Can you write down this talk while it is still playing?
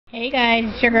Hey guys,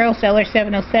 it's your girl Seller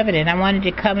 707 and I wanted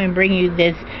to come and bring you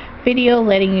this video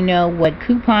letting you know what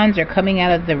coupons are coming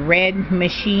out of the red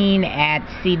machine at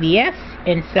CVS.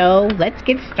 And so let's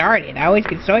get started. I always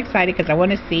get so excited because I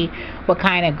want to see what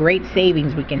kind of great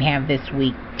savings we can have this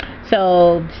week.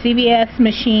 So CVS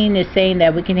machine is saying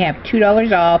that we can have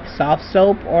 $2 off soft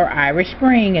soap or Irish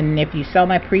Spring. And if you saw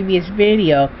my previous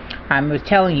video, I was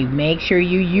telling you, make sure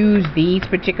you use these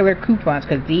particular coupons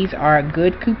because these are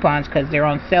good coupons because they're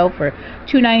on sale for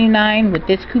 $2.99. With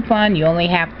this coupon, you only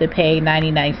have to pay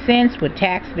 99 cents with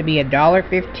tax to be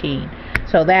 $1.15.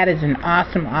 So that is an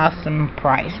awesome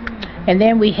price. And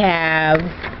then we have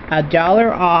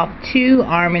 $1 off 2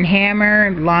 Arm &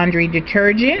 Hammer laundry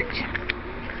detergent.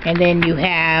 And then you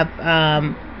have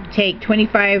take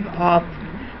 25% off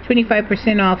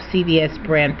CVS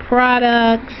brand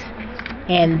products.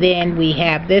 And then we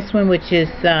have this one, which is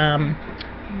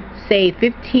say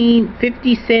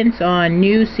 50 cents on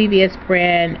new CVS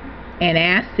brand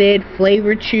antacid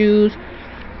flavor chews.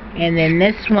 And then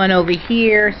this one over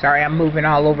here, sorry, I'm moving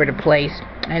all over the place.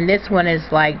 And this one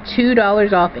is like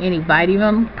 $2 off any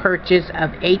vitamin purchase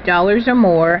of $8 or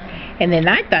more. And then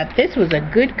I thought this was a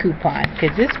good coupon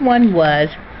because this one was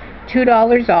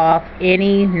 $2 off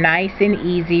any nice and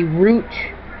easy root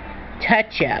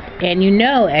touch-up. And you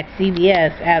know, at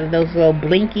CVS, out of those little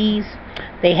blinkies,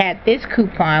 they had this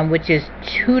coupon, which is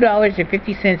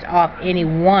 $2.50 off any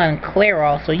one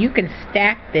Clairol. So you can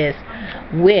stack this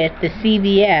with the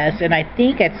CVS, and I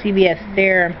think at CVS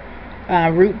their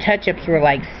root touch-ups were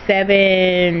like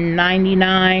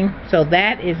 $7.99. So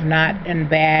that is not a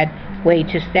bad way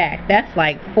to stack. That's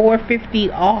like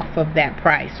 $4.50 off of that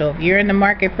price. So if you're in the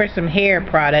market for some hair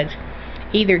products,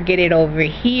 either get it over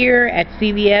here at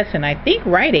CVS, and I think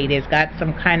Rite Aid has got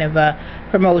some kind of a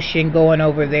promotion going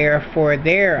over there for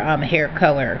their hair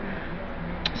color.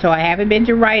 So I haven't been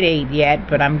to Rite Aid yet,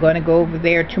 but I'm going to go over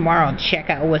there tomorrow and check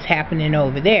out what's happening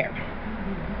over there.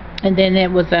 And then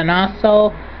it was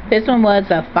this one was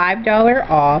a $5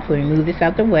 off, let me move this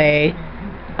out the way,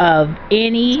 of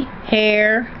any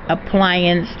hair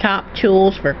appliance top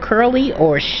tools for curly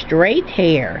or straight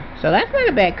hair. So that's not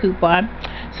a bad coupon.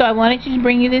 So I wanted to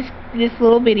bring you this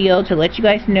little video to let you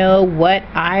guys know what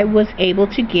I was able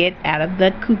to get out of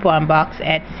the coupon box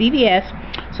at CVS.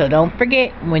 So don't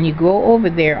forget, when you go over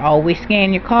there, always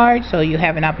scan your card so you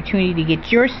have an opportunity to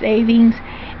get your savings,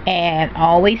 and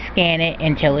always scan it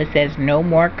until it says no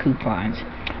more coupons.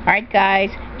 Alright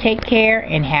guys, take care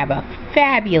and have a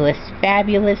fabulous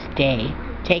day.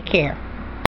 Take care.